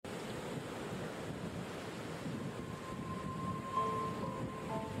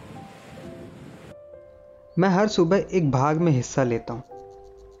मैं हर सुबह एक भाग में हिस्सा लेता हूं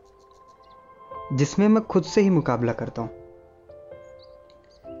जिसमें मैं खुद से ही मुकाबला करता हूं।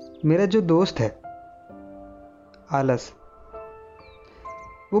 मेरा जो दोस्त है आलस,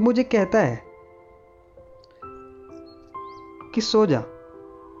 वो मुझे कहता है कि सो जा,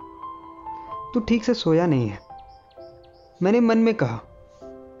 तू ठीक से सोया नहीं है। मैंने मन में कहा,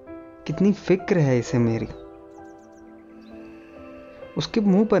 कितनी फिक्र है इसे मेरी। उसके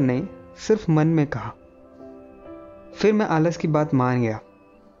मुंह पर नहीं, सिर्फ मन में कहा। फिर मैं आलस की बात मान गया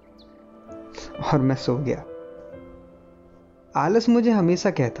और मैं सो गया। आलस मुझे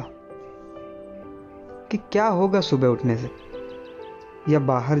हमेशा कहता कि क्या होगा सुबह उठने से या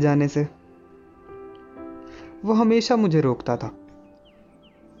बाहर जाने से। वो हमेशा मुझे रोकता था।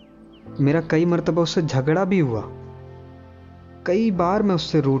 मेरा कई मर्तबा उससे झगड़ा भी हुआ। कई बार मैं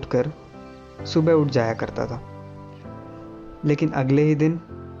उससे रूठ कर सुबह उठ जाया करता था। लेकिन अगले ही दिन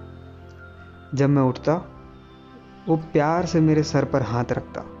जब मैं उठता, वो प्यार से मेरे सर पर हाथ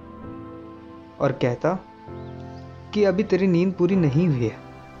रखता और कहता कि अभी तेरी नींद पूरी नहीं हुई है,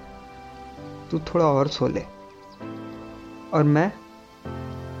 तू थोड़ा और सो ले। और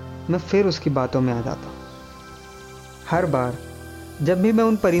मैं फिर उसकी बातों में आ जाता। हर बार जब भी मैं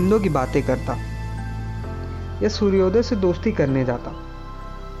उन परिंदों की बातें करता या सूर्योदय से दोस्ती करने जाता,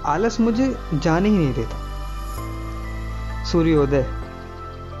 आलस मुझे जाने ही नहीं देता। सूर्योदय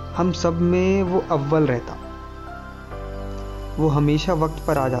हम सब में वो अव्वल रहता। वो हमेशा वक्त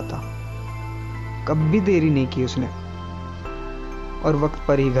पर आ जाता, कभी देरी नहीं की उसने, और वक्त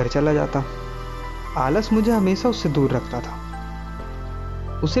पर ही घर चला जाता। आलस मुझे हमेशा उससे दूर रखता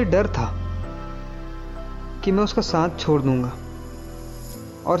था। उसे डर था कि मैं उसका साथ छोड़ दूंगा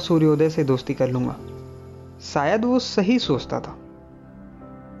और सूर्योदय से दोस्ती कर लूंगा। शायद वो सही सोचता था।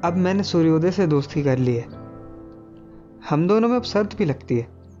 अब मैंने सूर्योदय से दोस्ती कर ली है। हम दोनों में अब शर्त भी लगती है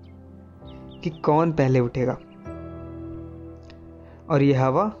कि कौन पहले उठेगा। और ये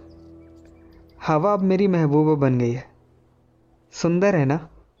हवा अब मेरी महबूबा बन गई है। सुंदर है ना?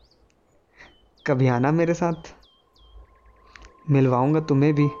 कभी आना मेरे साथ, मिलवाऊंगा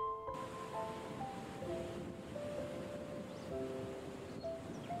तुम्हें भी।